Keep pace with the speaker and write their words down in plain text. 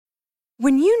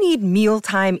When you need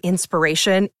mealtime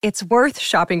inspiration, it's worth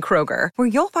shopping Kroger, where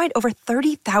you'll find over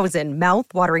 30,000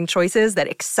 mouth-watering choices that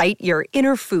excite your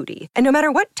inner foodie. And no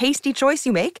matter what tasty choice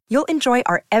you make, you'll enjoy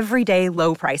our everyday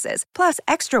low prices, plus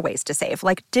extra ways to save,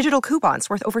 like digital coupons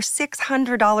worth over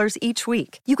 $600 each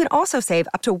week. You can also save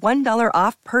up to $1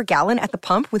 off per gallon at the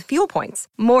pump with fuel points.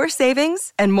 More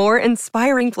savings and more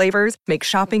inspiring flavors make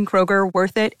shopping Kroger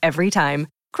worth it every time.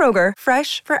 Kroger,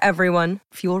 fresh for everyone.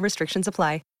 Fuel restrictions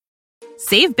apply.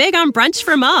 Save big on brunch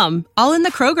for mom, all in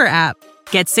the Kroger app.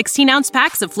 Get 16-ounce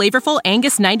packs of flavorful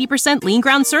Angus 90% lean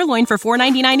ground sirloin for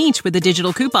 $4.99 each with a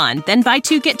digital coupon. Then buy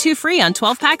 2, get 2 free on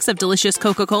 12 packs of delicious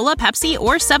Coca-Cola, Pepsi,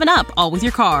 or 7-Up, all with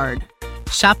your card.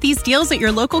 Shop these deals at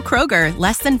your local Kroger,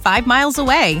 less than 5 miles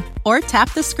away. Or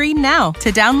tap the screen now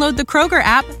to download the Kroger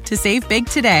app to save big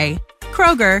today.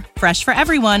 Kroger, fresh for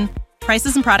everyone.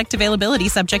 Prices and product availability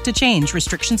subject to change.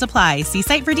 Restrictions apply. See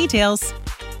site for details.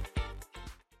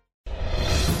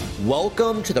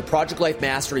 Welcome to the Project Life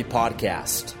Mastery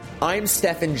Podcast. I'm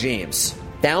Stephen James,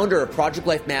 founder of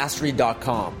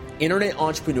ProjectLifeMastery.com, internet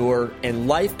entrepreneur and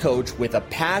life coach with a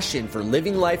passion for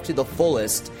living life to the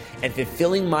fullest and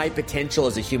fulfilling my potential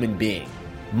as a human being.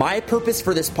 My purpose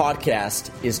for this podcast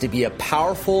is to be a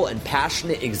powerful and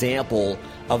passionate example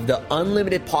of the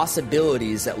unlimited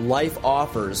possibilities that life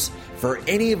offers for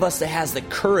any of us that has the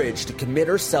courage to commit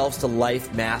ourselves to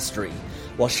life mastery,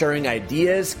 while sharing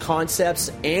ideas,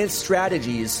 concepts, and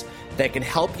strategies that can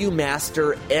help you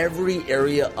master every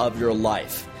area of your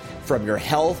life, from your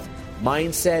health,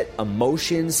 mindset,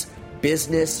 emotions,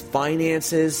 business,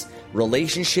 finances,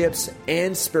 relationships,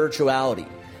 and spirituality.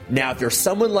 Now, if you're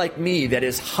someone like me that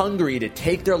is hungry to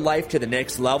take their life to the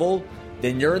next level,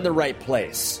 then you're in the right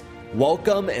place.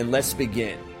 Welcome, and let's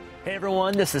begin. Hey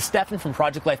everyone, this is Stefan from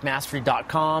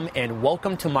ProjectLifeMastery.com, and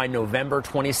welcome to my November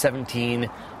 2017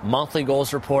 monthly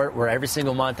goals report, where every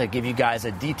single month I give you guys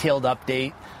a detailed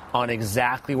update on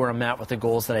exactly where I'm at with the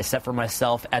goals that I set for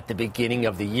myself at the beginning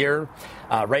of the year.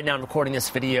 Right now I'm recording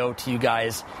this video to you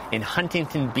guys in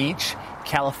Huntington Beach,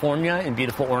 California, in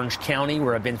beautiful Orange County,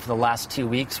 where I've been for the last 2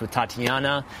 weeks with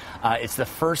Tatiana. It's the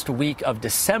first week of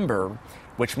December,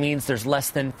 which means there's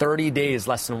less than 30 days,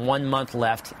 less than 1 month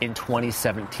left in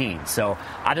 2017. So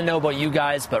I don't know about you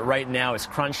guys, but right now it's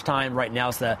crunch time. Right now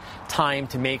is the time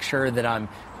to make sure that I'm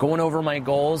going over my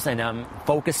goals and I'm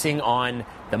focusing on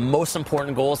the most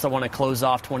important goals I want to close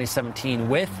off 2017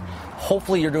 with.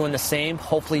 Hopefully you're doing the same.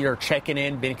 Hopefully you're checking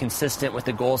in, being consistent with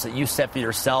the goals that you set for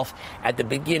yourself at the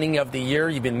beginning of the year.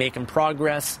 You've been making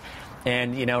progress.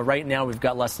 And, you know, right now we've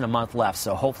got less than a month left.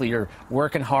 So hopefully you're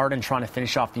working hard and trying to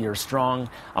finish off the year strong.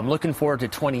 I'm looking forward to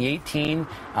 2018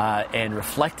 and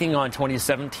reflecting on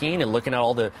 2017 and looking at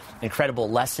all the incredible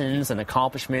lessons and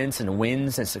accomplishments and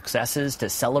wins and successes to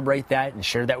celebrate that and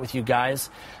share that with you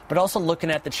guys. But also looking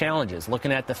at the challenges,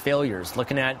 looking at the failures,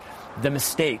 looking at the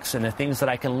mistakes and the things that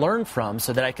I can learn from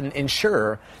so that I can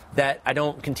ensure that I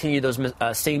don't continue those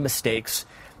same mistakes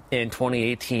in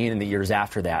 2018 and the years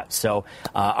after that. So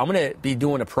I'm going to be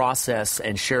doing a process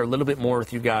and share a little bit more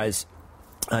with you guys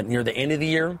near the end of the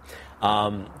year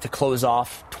to close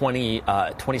off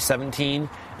 2017,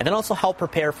 and then also help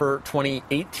prepare for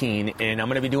 2018. And I'm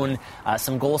going to be doing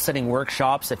some goal-setting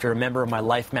workshops. If you're a member of my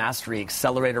Life Mastery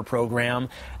Accelerator program,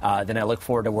 then I look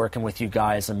forward to working with you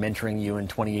guys and mentoring you in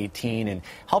 2018 and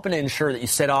helping to ensure that you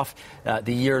set off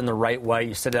the year in the right way.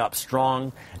 You set it up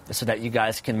strong so that you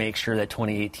guys can make sure that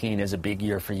 2018 is a big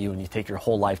year for you and you take your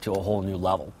whole life to a whole new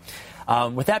level.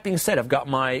 With that being said, I've got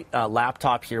my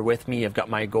laptop here with me. I've got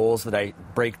my goals that I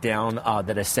break down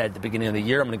that I set at the beginning of the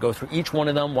year. I'm going to go through each one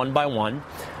of them one by one,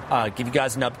 give you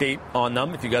guys an update on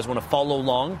them. If you guys want to follow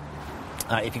along,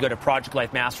 if you go to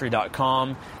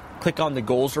ProjectLifeMastery.com, click on the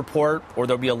goals report, or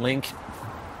there'll be a link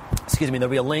in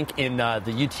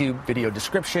the YouTube video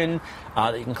description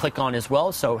that you can click on as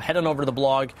well. So head on over to the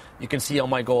blog. You can see all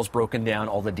my goals broken down,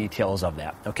 all the details of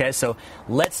that. Okay, so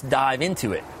let's dive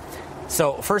into it.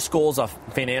 So first goal is a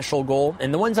financial goal,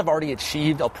 and the ones I've already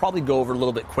achieved, I'll probably go over a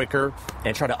little bit quicker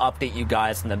and try to update you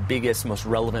guys on the biggest, most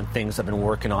relevant things I've been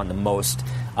working on the most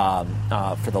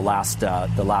for the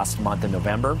last month in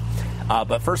November.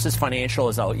 But first is financial,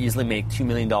 as I'll easily make $2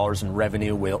 million in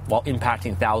revenue while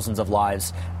impacting thousands of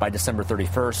lives by December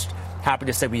 31st. Happy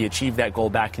to say we achieved that goal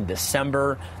back in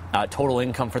December. Total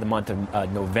income for the month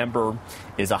of November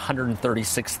is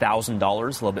 $136,000, a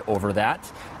little bit over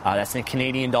that. That's in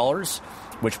Canadian dollars,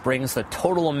 which brings the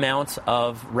total amount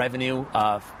of revenue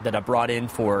that I brought in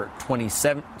for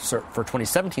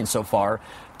 2017 so far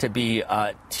to be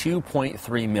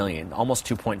 $2.3 million, almost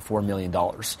 $2.4 million.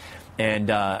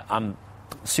 And I'm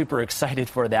super excited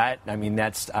for that. I mean,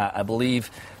 that's I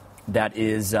believe that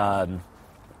is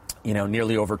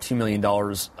nearly over $2 million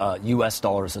US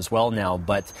dollars as well now,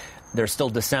 but there's still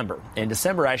December. In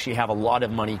December, I actually have a lot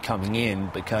of money coming in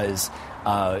because,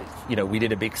 we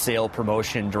did a big sale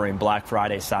promotion during Black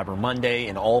Friday, Cyber Monday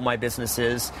in all my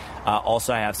businesses.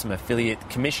 Also, I have some affiliate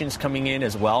commissions coming in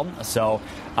as well. So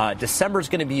December is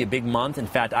going to be a big month. In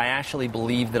fact, I actually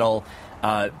believe that I'll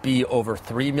be over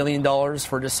 $3 million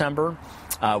for December,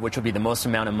 which will be the most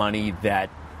amount of money that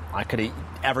I could have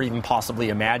ever even possibly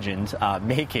imagined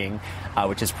making,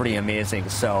 which is pretty amazing.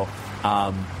 So,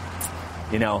 I'm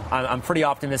pretty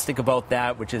optimistic about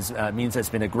that, which means it's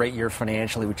been a great year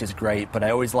financially, which is great. But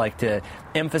I always like to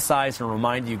emphasize and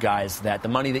remind you guys that the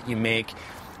money that you make,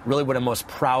 really what I'm most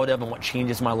proud of and what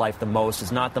changes my life the most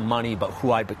is not the money, but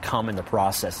who I become in the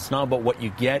process. It's not about what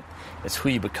you get, it's who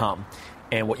you become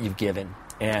and what you've given.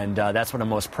 And that's what I'm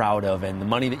most proud of. And the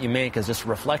money that you make is just a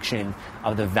reflection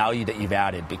of the value that you've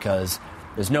added, because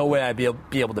there's no way I'd be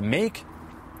able to make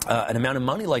an amount of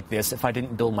money like this if I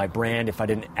didn't build my brand, if I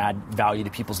didn't add value to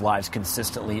people's lives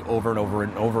consistently over and over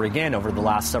and over again over the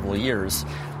last several years,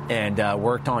 and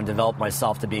worked on, developed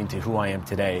myself to being to who I am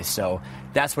today. So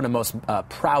that's what I'm most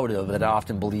proud of, that I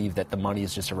often believe that the money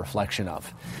is just a reflection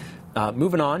of.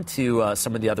 Moving on to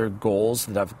some of the other goals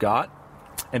that I've got.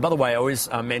 And by the way, I always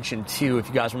mention too, if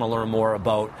you guys want to learn more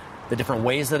about the different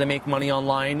ways that I make money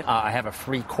online, I have a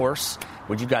free course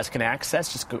which you guys can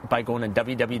access just by going to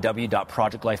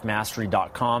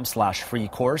www.projectlifemastery.com/free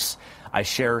course. I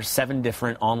share 7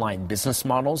 different online business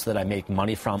models that I make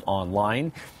money from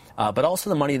online, but also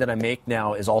the money that I make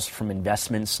now is also from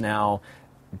investments now,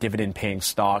 dividend-paying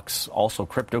stocks, also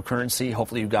cryptocurrency.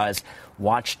 Hopefully you guys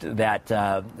watched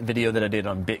that video that I did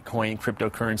on Bitcoin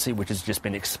cryptocurrency, which has just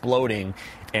been exploding,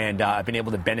 and I've been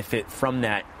able to benefit from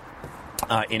that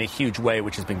in a huge way,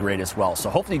 which has been great as well. So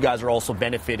hopefully you guys are also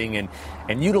benefiting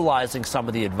and utilizing some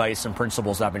of the advice and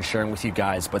principles I've been sharing with you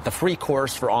guys. But the free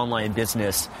course for online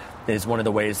business is one of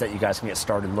the ways that you guys can get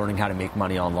started learning how to make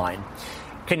money online.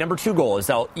 Okay, number 2 goal is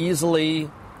I'll easily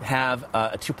have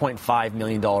a $2.5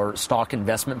 million stock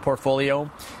investment portfolio,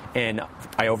 and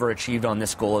I overachieved on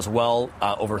this goal as well,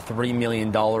 over $3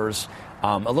 million,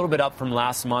 a little bit up from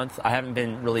last month. I haven't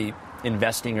been really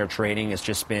investing or trading. It's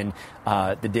just been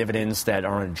the dividends that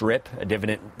are on a DRIP, a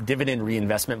dividend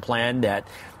reinvestment plan that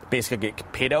basically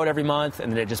get paid out every month,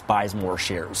 and then it just buys more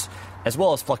shares, as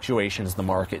well as fluctuations in the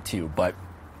market too. But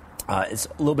it's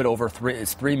a little bit over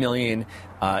it's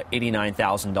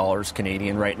 $3,089,000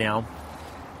 Canadian right now.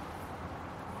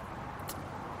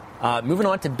 Moving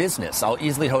on to business, I'll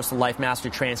easily host a Life Mastery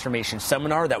Transformation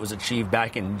Seminar that was achieved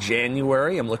back in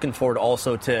January. I'm looking forward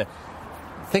also to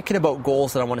thinking about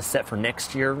goals that I want to set for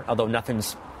next year, although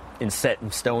nothing's set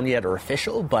in stone yet or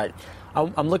official, but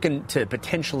I'm looking to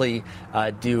potentially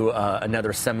do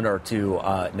another seminar too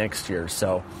next year.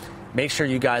 So make sure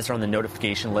you guys are on the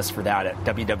notification list for that at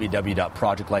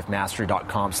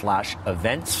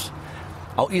www.projectlifemastery.com/events.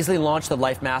 I'll easily launch the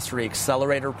Life Mastery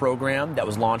Accelerator program that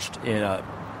was launched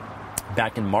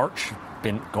back in March.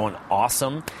 Been going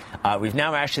awesome. We've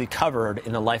now actually covered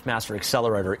in the Life Mastery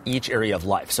Accelerator each area of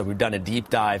life. So we've done a deep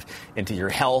dive into your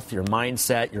health, your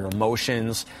mindset, your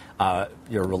emotions,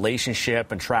 your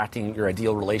relationship, attracting your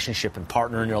ideal relationship and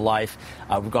partner in your life.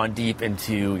 We've gone deep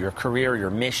into your career, your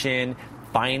mission,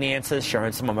 finances,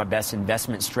 sharing some of my best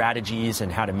investment strategies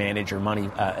and how to manage your money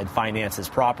and finances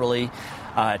properly,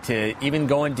 to even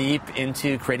going deep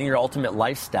into creating your ultimate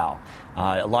lifestyle.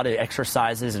 A lot of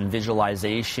exercises and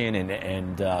visualization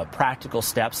and practical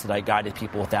steps that I guided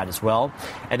people with that as well.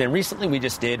 And then recently we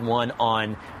just did one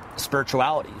on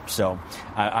spirituality. So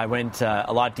I went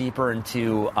a lot deeper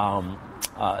into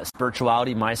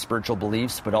spirituality, my spiritual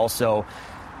beliefs, but also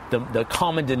the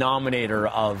common denominator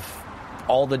of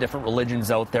all the different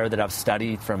religions out there that I've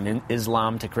studied, from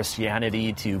Islam to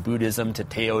Christianity to Buddhism to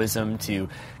Taoism to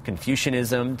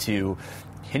Confucianism to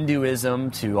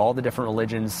Hinduism to all the different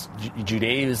religions,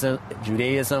 Judaism,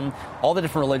 all the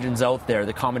different religions out there,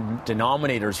 the common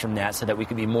denominators from that, so that we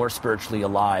can be more spiritually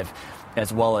alive,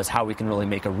 as well as how we can really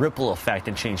make a ripple effect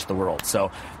and change the world.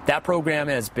 So that program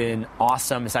has been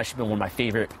awesome. It's actually been one of my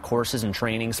favorite courses and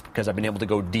trainings, because I've been able to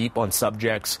go deep on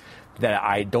subjects that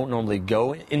I don't normally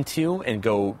go into and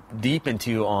go deep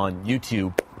into on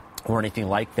YouTube or anything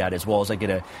like that, as well as I get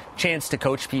a chance to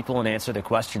coach people and answer their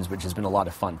questions, which has been a lot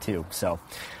of fun too. So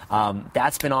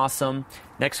that's been awesome.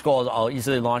 Next goal is I'll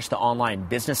easily launch the online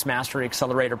Business Mastery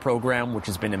Accelerator program, which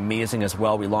has been amazing as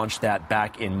well. We launched that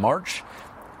back in March.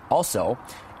 Also,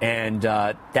 And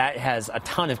that has a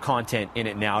ton of content in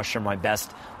it now, share my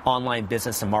best online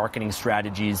business and marketing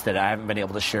strategies that I haven't been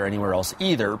able to share anywhere else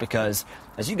either, because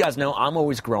as you guys know, I'm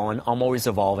always growing, I'm always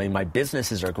evolving, my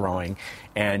businesses are growing,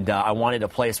 and I wanted a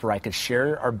place where I could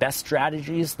share our best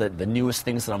strategies, the newest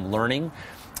things that I'm learning,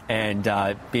 and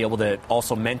be able to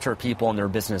also mentor people in their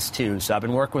business too. So I've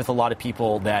been working with a lot of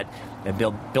people that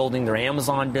have building their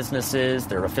Amazon businesses,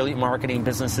 their affiliate marketing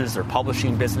businesses, their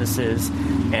publishing businesses,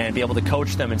 and be able to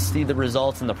coach them and see the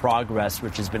results and the progress,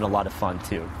 which has been a lot of fun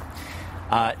too.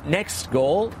 Next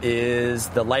goal is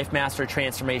the Life Mastery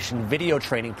Transformation video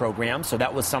training program. So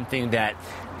that was something that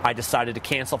I decided to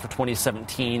cancel for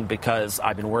 2017 because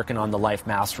I've been working on the Life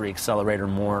Mastery Accelerator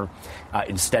more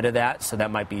instead of that. So that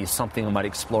might be something I might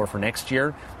explore for next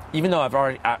year. Even though I've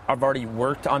already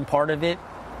worked on part of it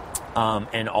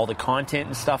and all the content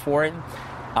and stuff for it.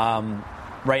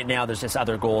 Right now, there's just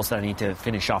other goals that I need to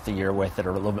finish off the year with that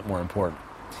are a little bit more important.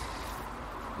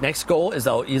 Next goal is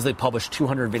I'll easily publish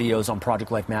 200 videos on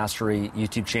Project Life Mastery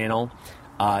YouTube channel.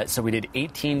 So we did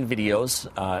 18 videos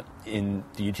in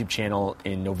the YouTube channel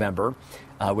in November,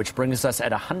 which brings us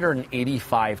at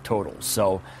 185 total.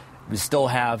 So we still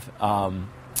have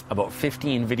about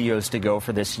 15 videos to go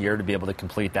for this year to be able to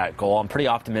complete that goal. I'm pretty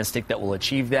optimistic that we'll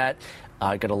achieve that.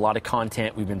 Got a lot of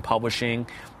content we've been publishing,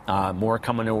 more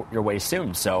coming your way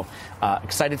soon. So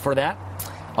excited for that.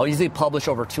 I'll easily publish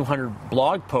over 200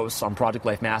 blog posts on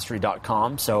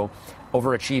ProjectLifeMastery.com. So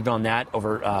overachieved on that,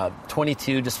 over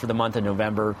 22 just for the month of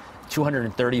November,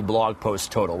 230 blog posts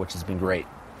total, which has been great.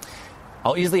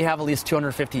 I'll easily have at least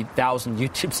 250,000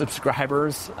 YouTube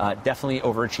subscribers, definitely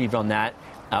overachieved on that,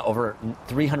 over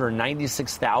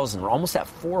 396,000. We're almost at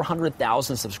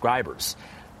 400,000 subscribers.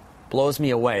 Blows me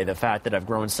away, the fact that I've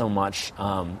grown so much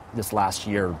this last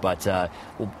year. But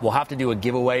we'll have to do a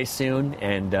giveaway soon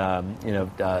and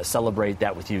celebrate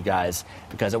that with you guys,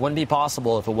 because it wouldn't be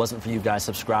possible if it wasn't for you guys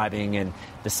subscribing and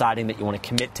deciding that you want to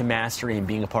commit to mastery and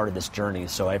being a part of this journey.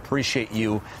 So I appreciate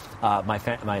you, my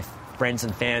friends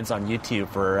and fans on YouTube,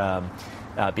 for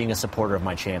being a supporter of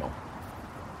my channel.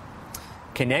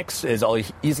 Okay, next is I'll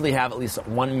easily have at least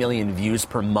 1 million views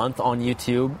per month on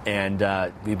YouTube, and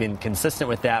we've been consistent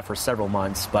with that for several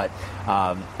months, but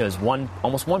it was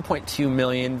almost 1.2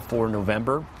 million for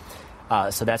November,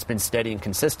 so that's been steady and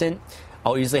consistent.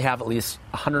 I'll easily have at least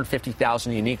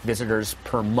 150,000 unique visitors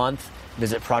per month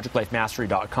visit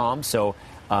ProjectLifeMastery.com, so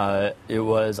it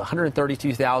was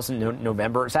 132,000 in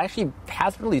November. It actually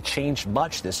hasn't really changed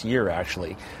much this year,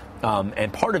 actually.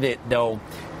 And part of it, though,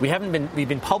 we've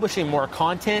been publishing more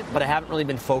content, but I haven't really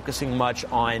been focusing much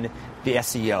on the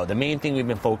SEO. The main thing we've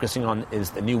been focusing on is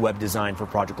the new web design for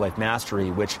Project Life Mastery,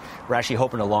 which we're actually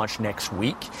hoping to launch next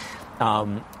week.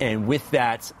 And with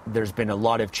that, there's been a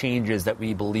lot of changes that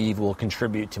we believe will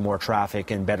contribute to more traffic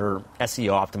and better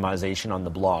SEO optimization on the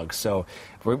blog. So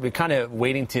we're kind of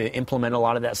waiting to implement a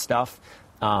lot of that stuff.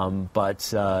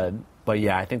 But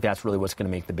yeah, I think that's really what's going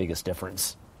to make the biggest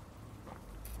difference.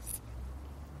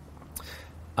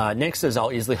 Next is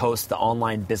I'll easily host the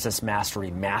Online Business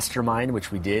Mastery Mastermind,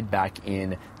 which we did back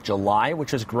in July,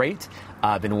 which was great.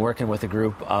 I've been working with a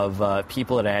group of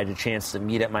people that I had a chance to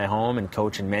meet at my home and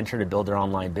coach and mentor to build their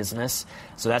online business.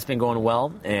 So that's been going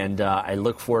well, and I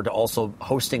look forward to also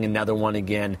hosting another one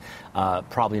again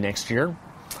probably next year.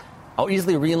 I'll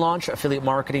easily relaunch Affiliate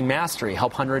Marketing Mastery,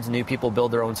 help hundreds of new people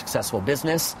build their own successful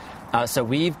business. So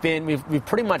we've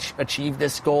pretty much achieved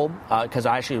this goal because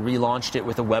I actually relaunched it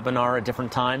with a webinar at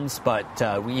different times,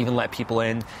 but we even let people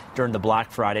in during the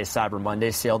Black Friday, Cyber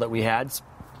Monday sale that we had.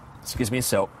 Excuse me.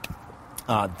 So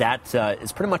that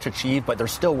is pretty much achieved, but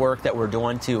there's still work that we're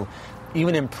doing to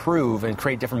even improve and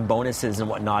create different bonuses and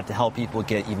whatnot to help people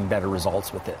get even better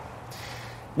results with it.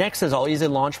 Next is I'll easily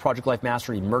launch Project Life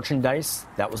Mastery merchandise.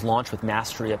 That was launched with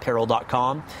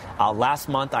MasteryApparel.com. Last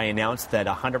month, I announced that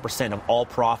 100% of all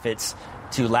profits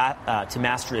to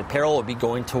Mastery Apparel will be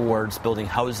going towards building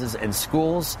houses and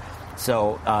schools.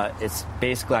 So it's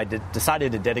basically I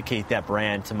decided to dedicate that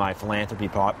brand to my philanthropy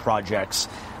projects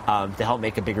to help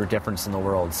make a bigger difference in the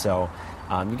world. So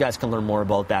you guys can learn more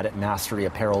about that at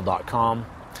MasteryApparel.com.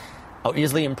 I'll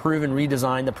easily improve and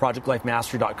redesign the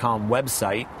ProjectLifeMastery.com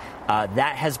website.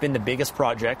 That has been the biggest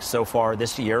project so far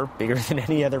this year, bigger than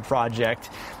any other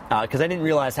project, because I didn't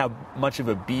realize how much of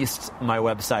a beast my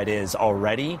website is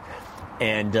already,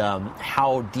 and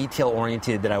how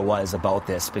detail-oriented that I was about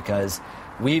this, because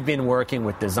we've been working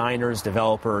with designers,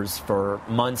 developers for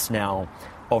months now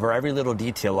over every little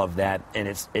detail of that, and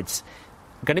it's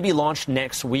going to be launched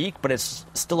next week, but it's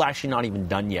still actually not even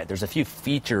done yet. There's a few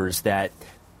features that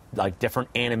like different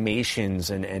animations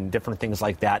and different things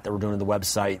like that we're doing on the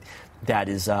website that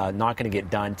is not going to get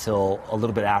done till a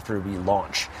little bit after we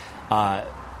launch.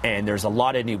 And there's a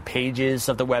lot of new pages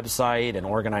of the website and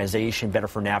organization, better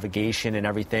for navigation and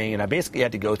everything. And I basically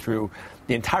had to go through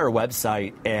the entire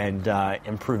website and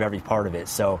improve every part of it.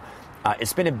 So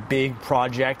it's been a big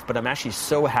project, but I'm actually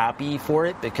so happy for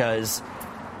it because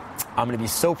I'm going to be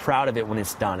so proud of it when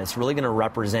it's done. It's really going to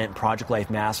represent Project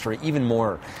Life Mastery even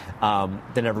more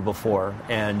than ever before.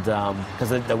 And because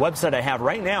the website I have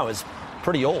right now is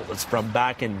pretty old. It's from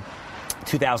back in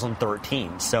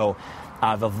 2013. So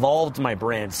I've evolved my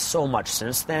brand so much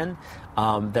since then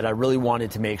that I really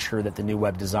wanted to make sure that the new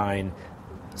web design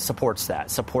supports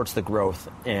the growth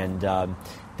and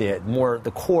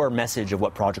the core message of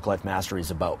what Project Life Mastery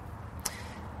is about.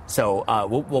 So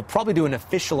we'll probably do an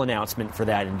official announcement for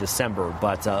that in December,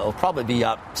 but it'll probably be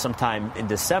up sometime in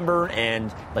December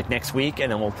and like next week,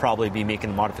 and then we'll probably be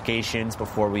making modifications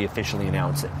before we officially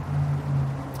announce it.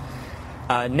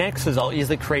 Next is I'll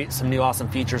easily create some new awesome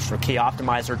features for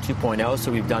K-Optimizer 2.0.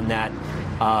 So we've done that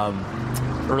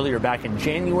earlier back in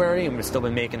January, and we've still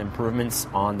been making improvements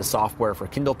on the software for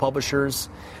Kindle publishers.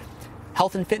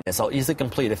 Health and fitness, I'll easily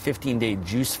complete a 15-day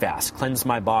juice fast, cleanse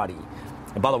my body.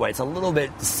 And by the way, it's a little bit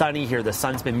sunny here. The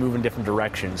sun's been moving different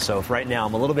directions. So if right now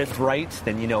I'm a little bit bright,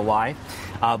 then you know why.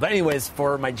 But anyways,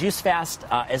 for my juice fast,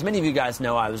 as many of you guys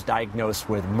know, I was diagnosed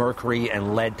with mercury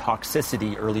and lead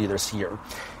toxicity earlier this year.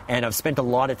 And I've spent a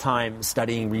lot of time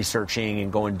studying, researching,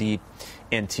 and going deep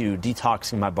into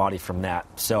detoxing my body from that.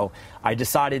 So I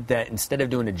decided that instead of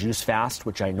doing a juice fast,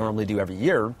 which I normally do every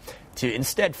year, to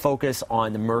instead focus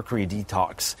on the mercury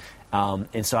detox.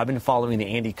 And so I've been following the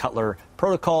Andy Cutler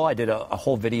protocol. I did a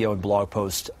whole video and blog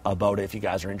post about it if you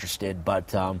guys are interested.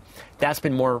 But that's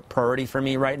been more priority for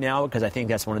me right now because I think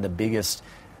that's one of the biggest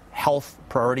health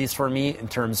priorities for me in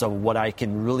terms of what I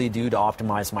can really do to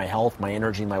optimize my health, my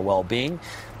energy, my well-being.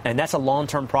 And that's a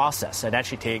long-term process. It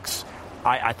actually takes,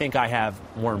 I think I have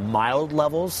more mild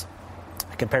levels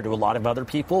compared to a lot of other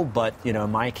people. But,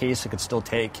 in my case, it could still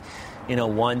take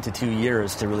 1 to 2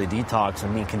 years to really detox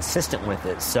and be consistent with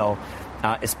it. So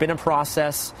it's been a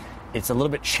process. It's a little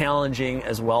bit challenging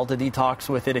as well to detox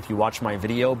with it if you watch my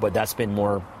video, but that's been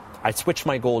more, I switched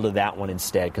my goal to that one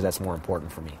instead because that's more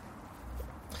important for me.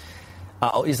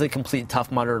 I'll easily complete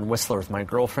Tough Mudder and Whistler with my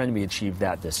girlfriend. We achieved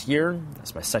that this year.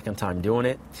 That's my second time doing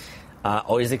it.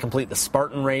 I'll easily complete the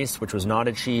Spartan race, which was not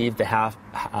achieved. The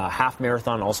half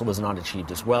marathon also was not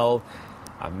achieved as well.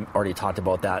 I've already talked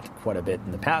about that quite a bit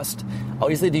in the past.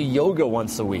 I'll easily do yoga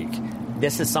once a week.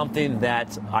 This is something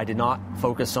that I did not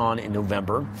focus on in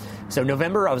November. So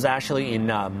November, I was actually in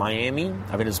Miami.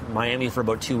 I've been in Miami for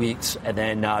about 2 weeks, and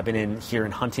then I've been here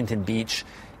in Huntington Beach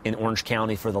in Orange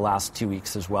County for the last 2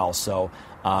 weeks as well. So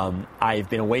I've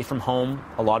been away from home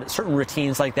a lot of certain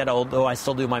routines like that, although I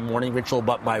still do my morning ritual,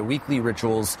 but my weekly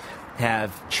rituals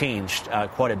have changed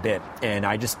quite a bit. And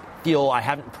I just feel I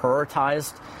haven't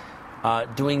prioritized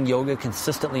doing yoga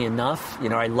consistently enough.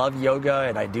 I love yoga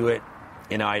and I do it,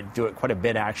 I do it quite a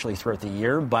bit actually throughout the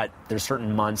year, but there's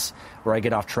certain months where I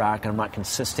get off track and I'm not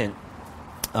consistent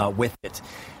with it.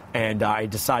 And I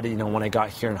decided, when I got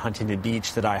here in Huntington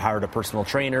Beach that I hired a personal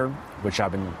trainer, which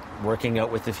I've been working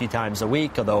out with a few times a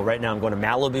week, although right now I'm going to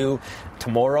Malibu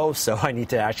tomorrow, so I need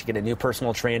to actually get a new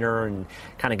personal trainer and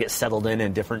kind of get settled in a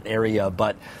different area.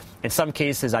 But in some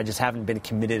cases, I just haven't been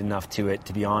committed enough to it,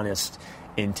 to be honest,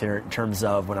 in terms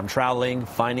of when I'm traveling,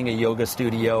 finding a yoga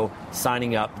studio,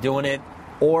 signing up, doing it,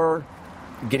 or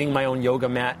getting my own yoga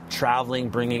mat, traveling,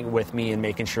 bringing it with me, and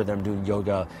making sure that I'm doing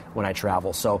yoga when I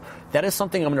travel. So that is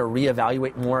something I'm going to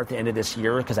reevaluate more at the end of this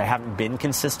year because I haven't been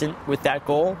consistent with that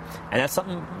goal. And that's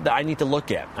something that I need to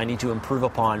look at. I need to improve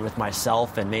upon with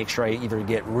myself and make sure I either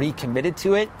get recommitted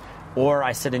to it or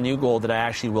I set a new goal that I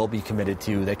actually will be committed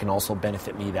to that can also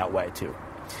benefit me that way too.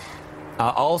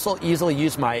 I'll also easily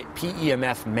use my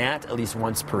PEMF mat at least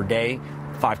once per day,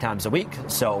 5 times a week.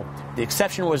 So the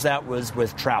exception was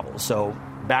with travel. So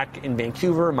back in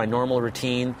Vancouver, my normal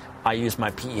routine, I use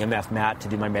my PEMF mat to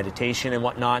do my meditation and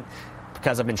whatnot.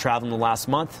 Because I've been traveling the last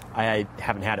month, I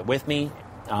haven't had it with me.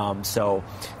 So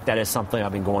that is something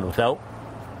I've been going without.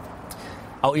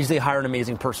 I'll easily hire an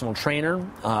amazing personal trainer.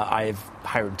 I've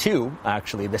hired 2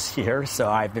 actually this year. So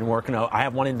I've been working out. I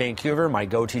have one in Vancouver, my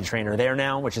go-to trainer there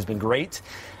now, which has been great.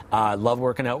 I love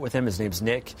working out with him. His name's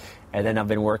Nick. And then I've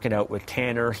been working out with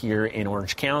Tanner here in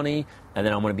Orange County. And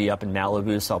then I'm going to be up in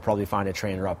Malibu, so I'll probably find a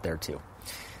trainer up there too.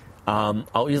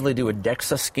 I'll easily do a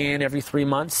DEXA scan every 3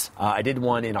 months. I did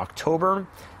one in October.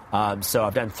 So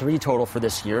I've done 3 total for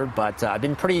this year, but I've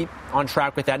been pretty on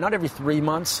track with that. Not every 3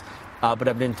 months, but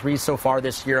I've done 3 so far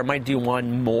this year. I might do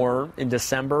 1 more in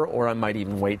December, or I might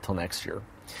even wait till next year.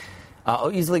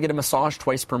 I'll easily get a massage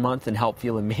twice per month and help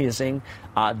feel amazing.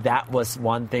 That was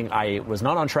one thing I was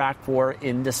not on track for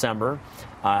in November.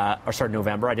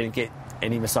 I didn't get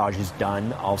any massages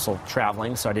done, also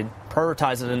traveling, so I didn't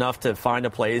prioritize it enough to find a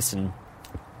place and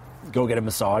go get a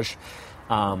massage.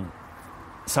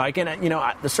 So I can,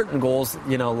 there's certain goals,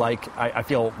 like I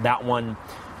feel that one,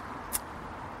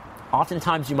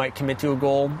 oftentimes you might commit to a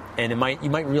goal and you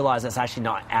might realize that's actually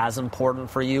not as important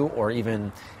for you, or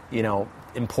even,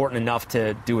 important enough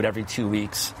to do it every 2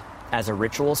 weeks as a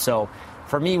ritual. So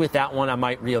for me with that one, I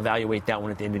might reevaluate that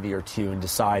one at the end of the year too and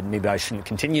decide maybe I shouldn't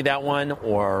continue that one,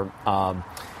 or,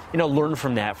 learn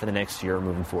from that for the next year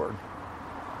moving forward.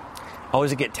 I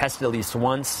always get tested at least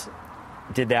once.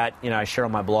 Did that, I share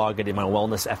on my blog. I did my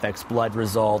Wellness FX blood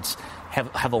results,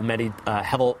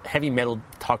 heavy metal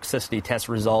toxicity test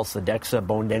results, the DEXA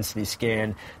bone density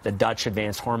scan, the Dutch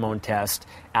advanced hormone test,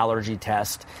 allergy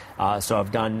test. So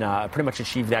I've done, pretty much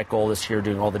achieved that goal this year,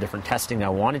 doing all the different testing I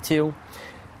wanted to.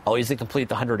 I'll easily complete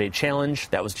the 100-day challenge.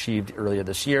 That was achieved earlier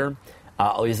this year.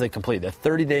 I'll easily complete the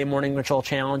 30-day morning ritual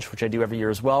challenge, which I do every year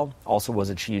as well. Also was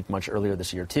achieved much earlier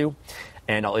this year too.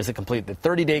 And I'll easily complete the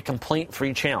 30-day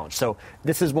complaint-free challenge. So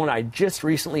this is one I just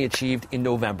recently achieved in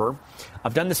November.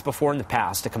 I've done this before in the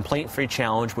past, a complaint-free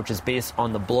challenge, which is based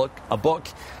on a book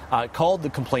called The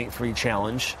Complaint-Free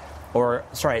Challenge,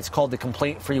 it's called The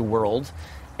Complaint-Free World.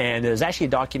 And there's actually a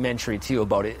documentary too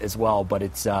about it as well, but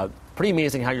it's pretty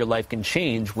amazing how your life can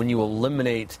change when you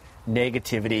eliminate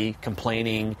negativity,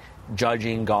 complaining,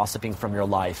 judging, gossiping from your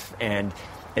life. And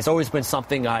it's always been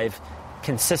something I've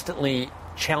consistently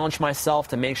challenged myself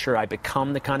to make sure I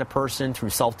become the kind of person through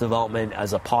self-development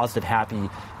as a positive, happy,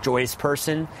 joyous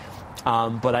person.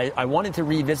 But I wanted to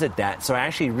revisit that. So I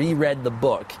actually reread the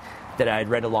book that I had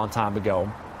read a long time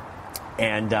ago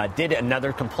and did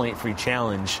another complaint-free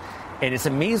challenge. And it's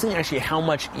amazing actually how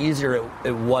much easier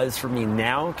it was for me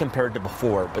now compared to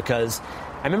before, because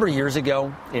I remember years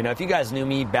ago, if you guys knew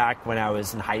me back when I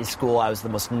was in high school, I was the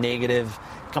most negative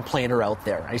complainer out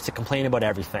there. I used to complain about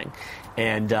everything.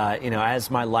 And,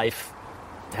 as my life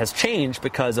has changed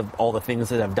because of all the things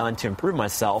that I've done to improve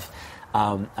myself,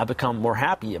 I've become more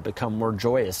happy, I've become more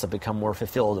joyous, I've become more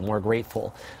fulfilled and more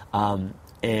grateful. And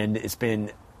it's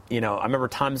been, I remember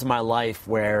times in my life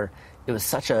where it was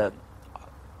such a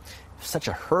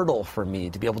hurdle for me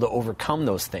to be able to overcome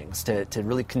those things, to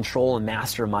really control and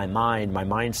master my mind, my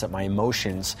mindset, my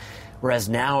emotions. Whereas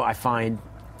now I find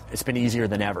it's been easier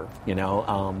than ever,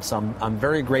 So I'm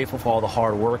very grateful for all the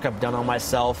hard work I've done on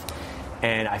myself,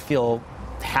 and I feel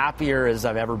happier as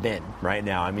I've ever been right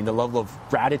now. I mean, the level of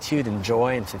gratitude and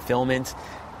joy and fulfillment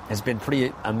has been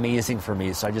pretty amazing for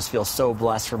me. So I just feel so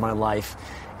blessed for my life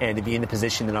and to be in the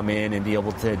position that I'm in and be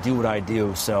able to do what I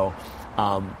do. So,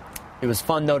 it was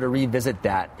fun, though, to revisit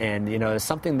that. And, it's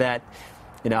something that,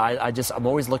 I'm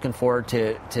always looking forward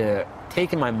to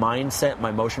taking my mindset, my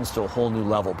emotions to a whole new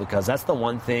level, because that's the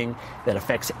one thing that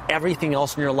affects everything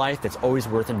else in your life that's always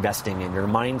worth investing in: your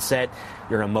mindset,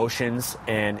 your emotions,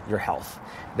 and your health.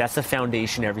 That's the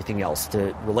foundation of everything else,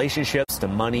 to relationships, to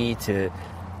money, to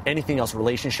anything else,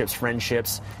 relationships,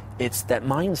 friendships. It's that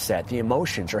mindset, the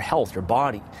emotions, your health, your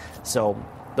body. So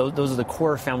those are the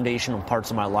core foundational parts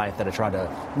of my life that I try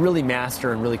to really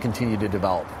master and really continue to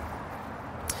develop.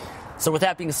 So with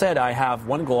that being said, I have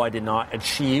one goal I did not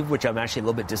achieve, which I'm actually a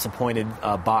little bit disappointed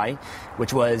by,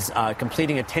 which was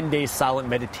completing a 10-day silent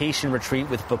meditation retreat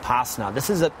with Vipassana. This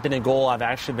has been a goal I've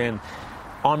actually been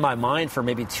on my mind for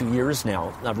maybe 2 years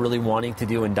now, of really wanting to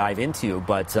do and dive into,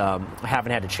 but I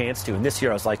haven't had a chance to. And this year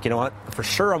I was like, you know what, for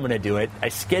sure I'm going to do it. I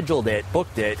scheduled it,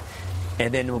 booked it.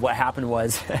 And then what happened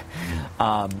was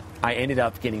I ended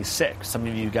up getting sick. Some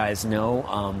of you guys know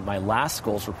my last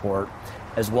goals report,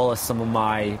 as well as some of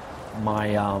my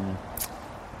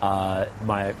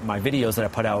videos that I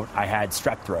put out, I had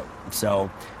strep throat. So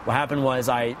what happened was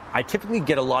I typically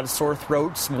get a lot of sore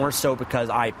throats, more so because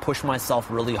I push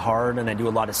myself really hard and I do a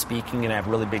lot of speaking and I have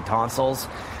really big tonsils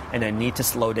and I need to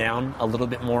slow down a little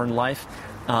bit more in life,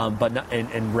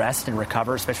 and rest and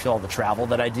recover, especially all the travel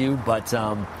that I do. But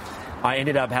I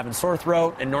ended up having sore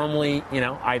throat, and normally,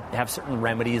 I have certain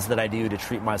remedies that I do to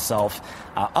treat myself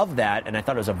of that, and I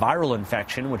thought it was a viral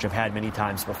infection, which I've had many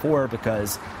times before,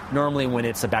 because normally when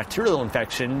it's a bacterial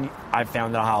infection, I've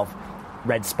found that I'll have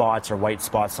red spots or white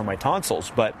spots on my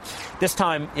tonsils, but this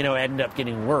time, it ended up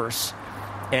getting worse,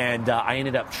 and I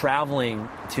ended up traveling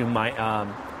to I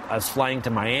was flying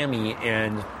to Miami,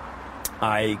 and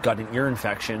I got an ear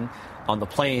infection on the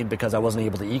plane because I wasn't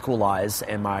able to equalize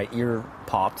and my ear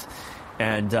popped.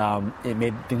 And it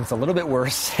made things a little bit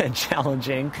worse and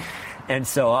challenging. And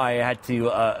so I had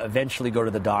to eventually go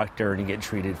to the doctor and get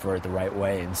treated for it the right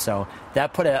way. And so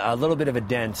that put a little bit of a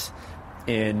dent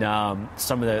in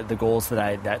some of the goals the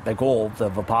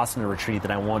Vipassana retreat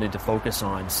that I wanted to focus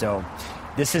on. So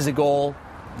this is a goal,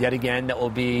 yet again, that will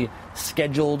be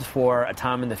scheduled for a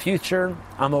time in the future.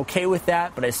 I'm okay with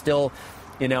that, but I still,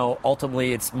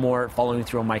 ultimately it's more following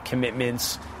through on my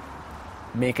commitments,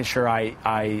 making sure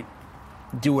I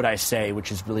do what I say,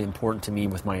 which is really important to me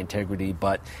with my integrity.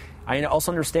 But I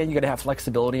also understand you got to have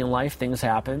flexibility in life. Things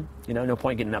happen. No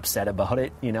point getting upset about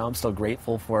it. I'm still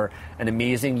grateful for an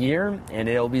amazing year, and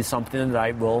it'll be something that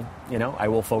I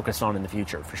will focus on in the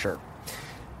future for sure.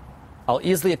 I'll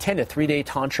easily attend a 3-day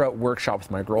Tantra workshop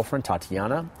with my girlfriend,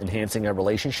 Tatiana, enhancing our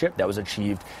relationship. That was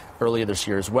achieved earlier this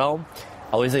year as well.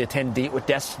 I'll easily attend Date with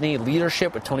Destiny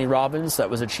Leadership with Tony Robbins. That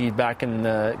was achieved back in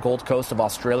the Gold Coast of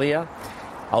Australia.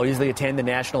 I'll easily attend the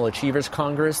National Achievers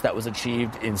Congress. That was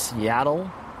achieved in Seattle.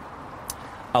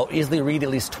 I'll easily read at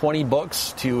least 20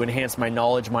 books to enhance my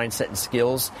knowledge, mindset, and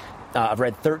skills. I've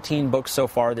read 13 books so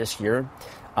far this year.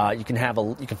 You can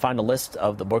find a list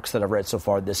of the books that I've read so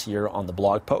far this year on the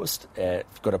blog post.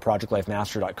 Go to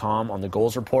projectlifemastery.com on the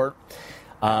goals report.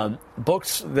 The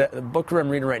book I'm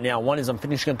reading right now, one is I'm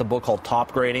finishing up the book called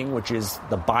Top Grading, which is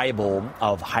the Bible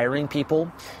of hiring people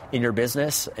in your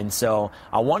business. And so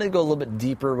I wanted to go a little bit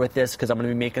deeper with this because I'm going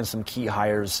to be making some key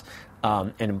hires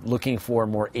and looking for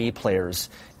more A players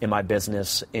in my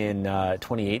business in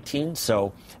 2018.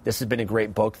 So this has been a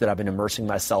great book that I've been immersing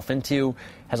myself into.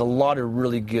 Has a lot of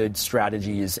really good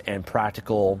strategies and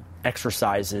practical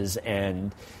exercises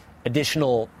and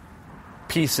additional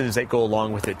pieces that go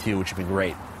along with it too, which would be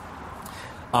great.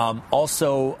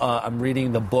 Also, I'm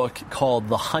reading the book called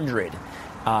The 100.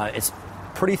 It's a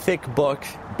pretty thick book,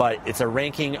 but it's a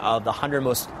ranking of the 100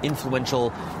 most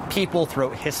influential people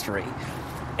throughout history.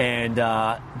 And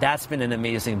that's been an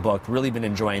amazing book. Really been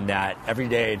enjoying that. Every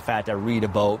day, in fact, I read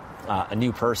about a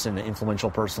new person, an influential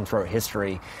person throughout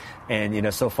history.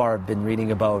 And, so far I've been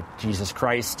reading about Jesus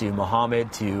Christ, to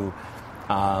Muhammad, to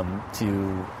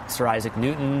Sir Isaac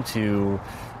Newton, to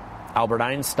Albert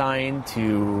Einstein,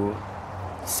 to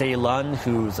Ceylon,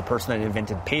 who's the person that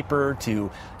invented paper, to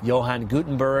Johann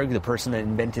Gutenberg, the person that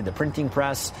invented the printing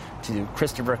press, to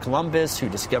Christopher Columbus, who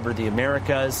discovered the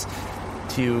Americas,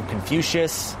 to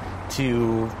Confucius,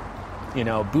 to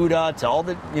Buddha, to all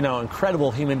the incredible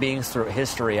human beings throughout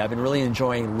history. I've been really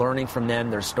enjoying learning from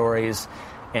them, their stories,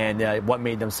 and what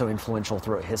made them so influential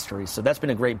throughout history. So that's been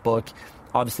a great book.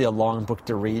 Obviously a long book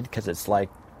to read because it's like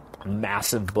a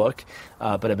massive book,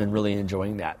 but I've been really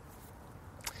enjoying that.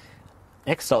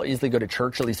 Next, I'll easily go to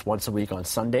church at least once a week on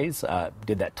Sundays.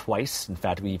 Did that twice. In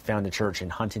fact, we found a church in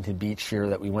Huntington Beach here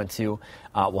that we went to.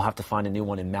 We'll have to find a new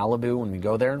one in Malibu when we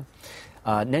go there.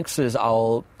 Next is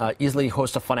I'll easily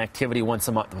host a fun activity once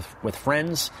a month with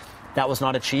friends. That was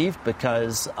not achieved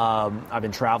because I've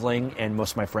been traveling and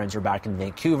most of my friends are back in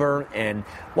Vancouver. And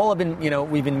while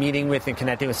we've been meeting with and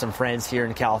connecting with some friends here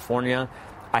in California,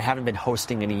 I haven't been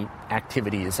hosting any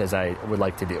activities as I would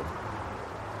like to do.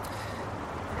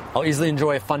 I'll easily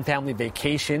enjoy a fun family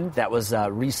vacation that was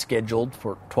rescheduled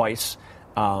for twice.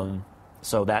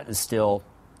 So that is still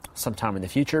sometime in the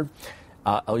future.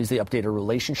 I'll easily update a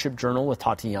relationship journal with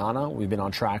Tatiana. We've been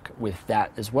on track with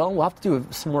that as well. We'll have to do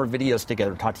some more videos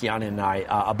together, Tatiana and I,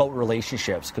 about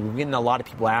relationships, because we're getting a lot of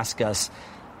people ask us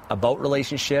about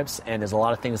relationships, and there's a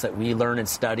lot of things that we learn and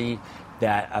study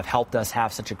that have helped us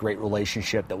have such a great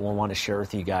relationship that we'll want to share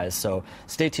with you guys. So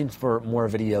stay tuned for more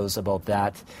videos about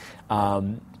that.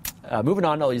 Moving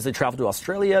on, I'll easily travel to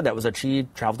Australia. That was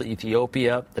achieved. Travel to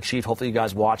Ethiopia. Achieved. Hopefully you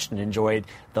guys watched and enjoyed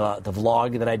the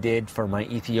vlog that I did for my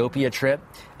Ethiopia trip,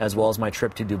 as well as my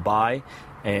trip to Dubai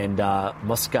and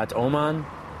Muscat, Oman.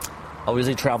 I'll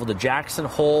easily travel to Jackson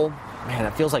Hole. Man,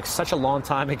 it feels like such a long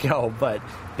time ago, but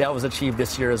that was achieved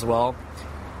this year as well.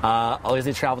 I'll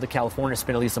easily travel to California,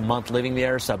 spend at least a month living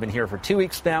there. So I've been here for 2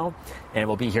 weeks now, and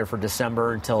we'll be here for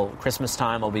December until Christmas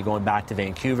time. I'll be going back to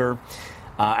Vancouver.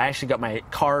 I actually got my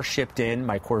car shipped in,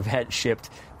 my Corvette shipped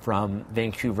from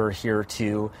Vancouver here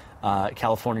to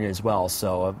California as well.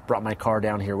 So I brought my car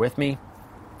down here with me.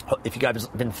 If you guys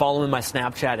have been following my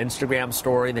Snapchat, Instagram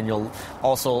story, then you'll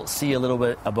also see a little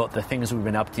bit about the things we've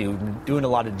been up to. We've been doing a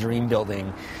lot of dream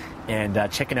building and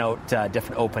checking out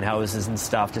different open houses and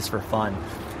stuff just for fun.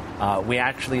 We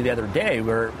actually, the other day,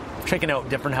 were checking out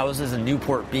different houses in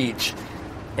Newport Beach,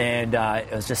 and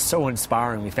it was just so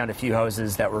inspiring. We found a few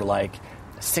houses that were like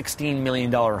 $16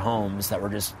 million homes that were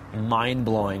just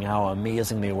mind-blowing how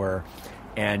amazing they were.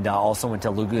 and also went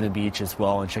to Laguna Beach as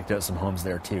well and checked out some homes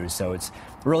there too. So it's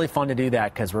really fun to do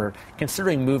that because we're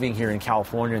considering moving here in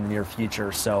California in the near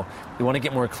future. So we want to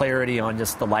get more clarity on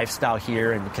just the lifestyle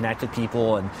here and connect with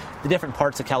people and the different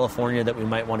parts of California that we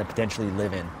might want to potentially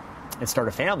live in and start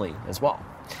a family as well.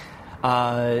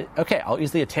 Okay, I'll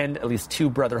easily attend at least 2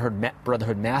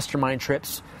 Brotherhood Mastermind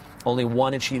trips. Only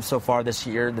 1 achieved so far this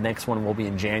year. The next one will be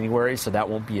in January, so that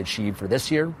won't be achieved for this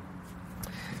year.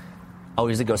 I'll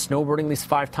usually go snowboarding at least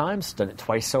 5 times. Done it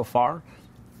twice so far.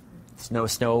 It's no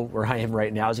snow where I am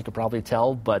right now, as you could probably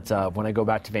tell. But when I go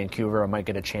back to Vancouver, I might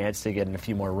get a chance to get in a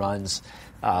few more runs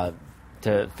to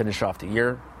finish off the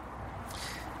year.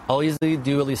 I'll easily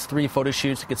do at least 3 photo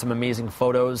shoots to get some amazing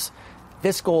photos.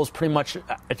 This goal is pretty much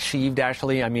achieved,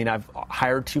 actually. I mean, I've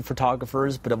hired 2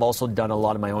 photographers, but I've also done a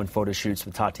lot of my own photo shoots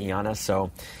with Tatiana,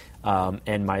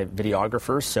 and my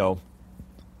videographer. So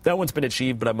that one's been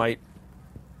achieved, but I might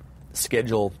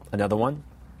schedule another one.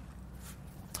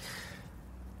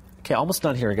 Okay, almost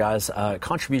done here, guys.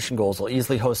 Contribution goals. I'll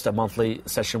easily host a monthly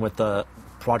session with the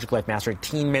Project Life Mastery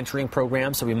Teen Mentoring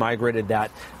Program. So we migrated that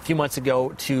a few months ago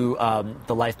to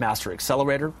the Life Mastery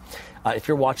Accelerator. If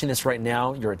you're watching this right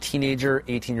now, you're a teenager,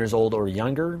 18 years old or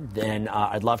younger, then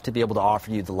I'd love to be able to offer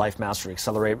you the Life Mastery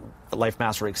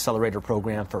Accelerator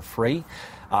program for free.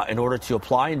 In order to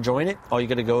apply and join it, all you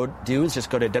got to go do is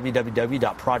just go to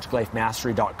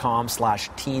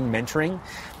www.projectlifemastery.com/teen mentoring,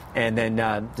 and then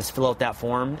just fill out that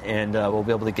form, and we'll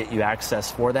be able to get you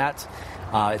access for that.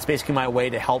 It's basically my way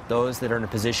to help those that are in a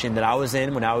position that I was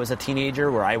in when I was a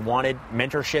teenager, where I wanted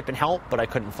mentorship and help, but I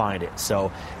couldn't find it.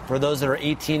 So for those that are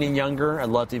 18 and younger, I'd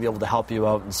love to be able to help you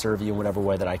out and serve you in whatever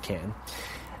way that I can.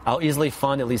 I'll easily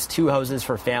fund at least 2 houses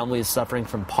for families suffering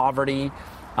from poverty.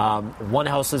 1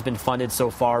 house has been funded so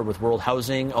far with World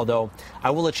Housing, although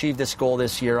I will achieve this goal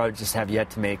this year. I just have yet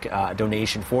to make a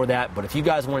donation for that. But if you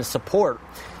guys want to support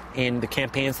in the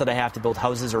campaigns that I have to build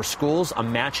houses or schools,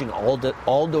 I'm matching all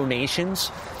donations.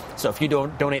 So if you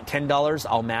donate $10,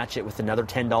 I'll match it with another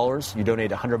 $10. You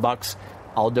donate $100,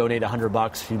 I'll donate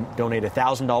 $100. If you donate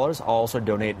 $1,000, I'll also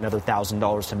donate another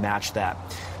 $1,000 to match that.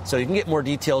 So you can get more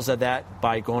details of that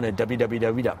by going to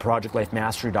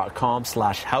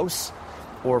www.projectlifemastery.com/house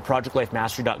or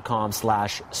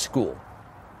projectlifemastery.com/school.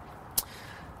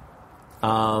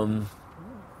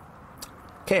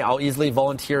 Okay, I'll easily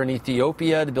volunteer in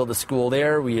Ethiopia to build a school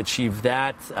there. We achieved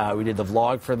that. We did the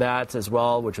vlog for that as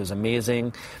well, which was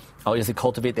amazing. I'll easily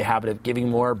cultivate the habit of giving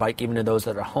more by giving to those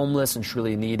that are homeless and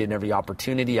truly need in every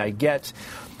opportunity I get.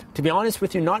 To be honest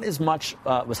with you, not as much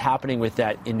was happening with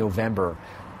that in November.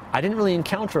 I didn't really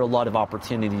encounter a lot of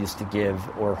opportunities to give,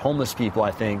 or homeless people,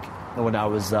 I think, when I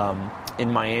was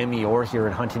in Miami or here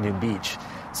in Huntington Beach.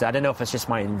 So I don't know if it's just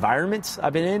my environment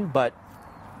I've been in, but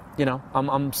you know,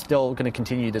 I'm still going to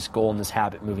continue this goal and this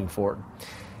habit moving forward.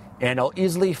 And I'll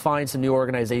easily find some new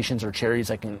organizations or charities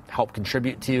I can help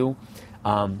contribute to.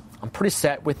 I'm pretty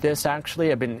set with this,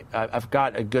 actually. I've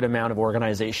got a good amount of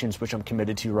organizations which I'm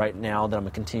committed to right now that I'm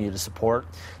going to continue to support.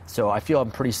 So I feel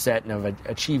I'm pretty set and I've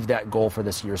achieved that goal for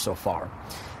this year so far.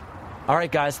 All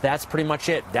right, guys, that's pretty much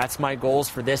it. That's my goals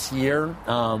for this year.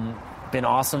 Been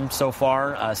awesome so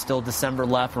far. Still December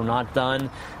left. We're not done.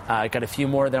 I got a few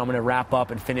more that I'm going to wrap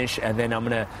up and finish, and then I'm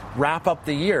going to wrap up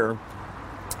the year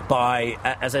by,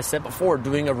 as I said before,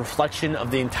 doing a reflection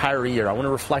of the entire year. I want to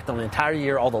reflect on the entire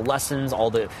year, all the lessons, all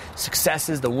the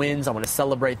successes, the wins. I want to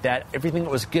celebrate that. Everything that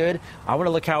was good, I want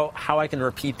to look how I can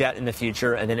repeat that in the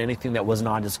future, and then anything that was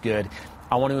not as good,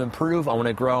 I want to improve. I want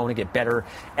to grow. I want to get better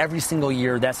every single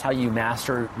year. That's how you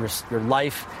master your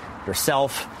life,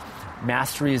 yourself.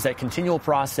 Mastery is that continual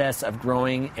process of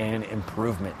growing and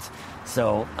improvement.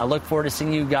 So I look forward to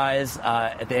seeing you guys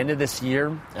at the end of this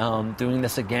year, doing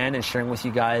this again and sharing with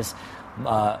you guys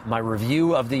my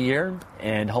review of the year.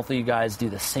 And hopefully you guys do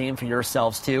the same for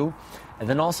yourselves too. And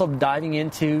then also diving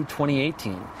into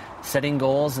 2018, setting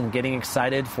goals and getting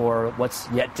excited for what's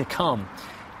yet to come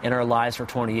in our lives for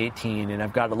 2018. And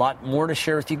I've got a lot more to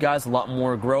share with you guys, a lot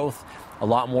more growth, a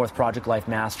lot more with Project Life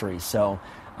Mastery. So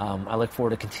I look forward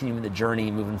to continuing the journey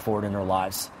moving forward in our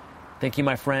lives. Thank you,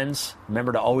 my friends.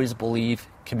 Remember to always believe,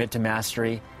 commit to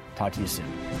mastery. Talk to you soon.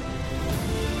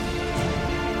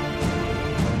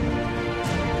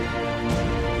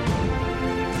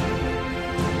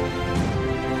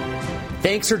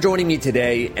 Thanks for joining me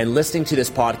today and listening to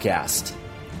this podcast.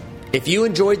 If you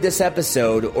enjoyed this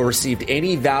episode or received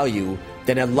any value,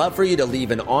 then I'd love for you to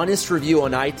leave an honest review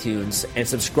on iTunes and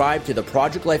subscribe to the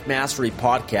Project Life Mastery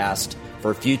podcast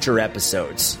for future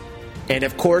episodes. And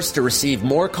of course, to receive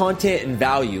more content and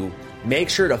value, make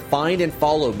sure to find and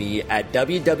follow me at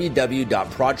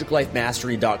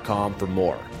www.projectlifemastery.com for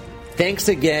more. Thanks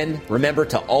again. Remember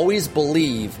to always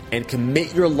believe and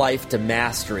commit your life to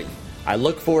mastery. I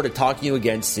look forward to talking to you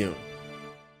again soon.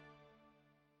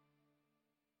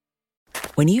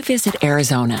 When you visit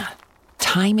Arizona,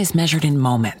 time is measured in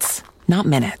moments, not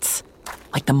minutes.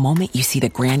 Like the moment you see the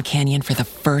Grand Canyon for the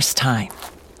first time.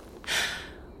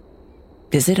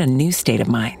 Visit a new state of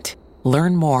mind.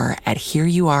 Learn more at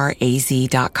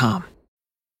hereyouareaz.com.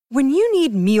 When you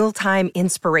need mealtime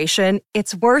inspiration,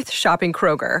 it's worth shopping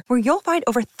Kroger, where you'll find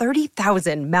over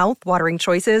 30,000 mouth-watering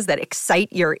choices that excite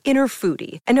your inner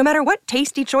foodie. And no matter what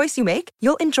tasty choice you make,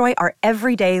 you'll enjoy our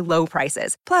everyday low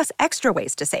prices, plus extra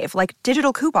ways to save, like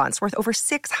digital coupons worth over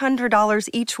 $600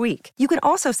 each week. You can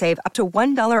also save up to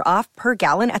 $1 off per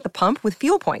gallon at the pump with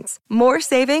fuel points. More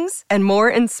savings and more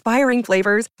inspiring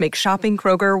flavors make shopping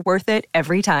Kroger worth it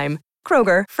every time.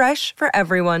 Kroger, fresh for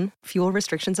everyone. Fuel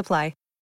restrictions apply.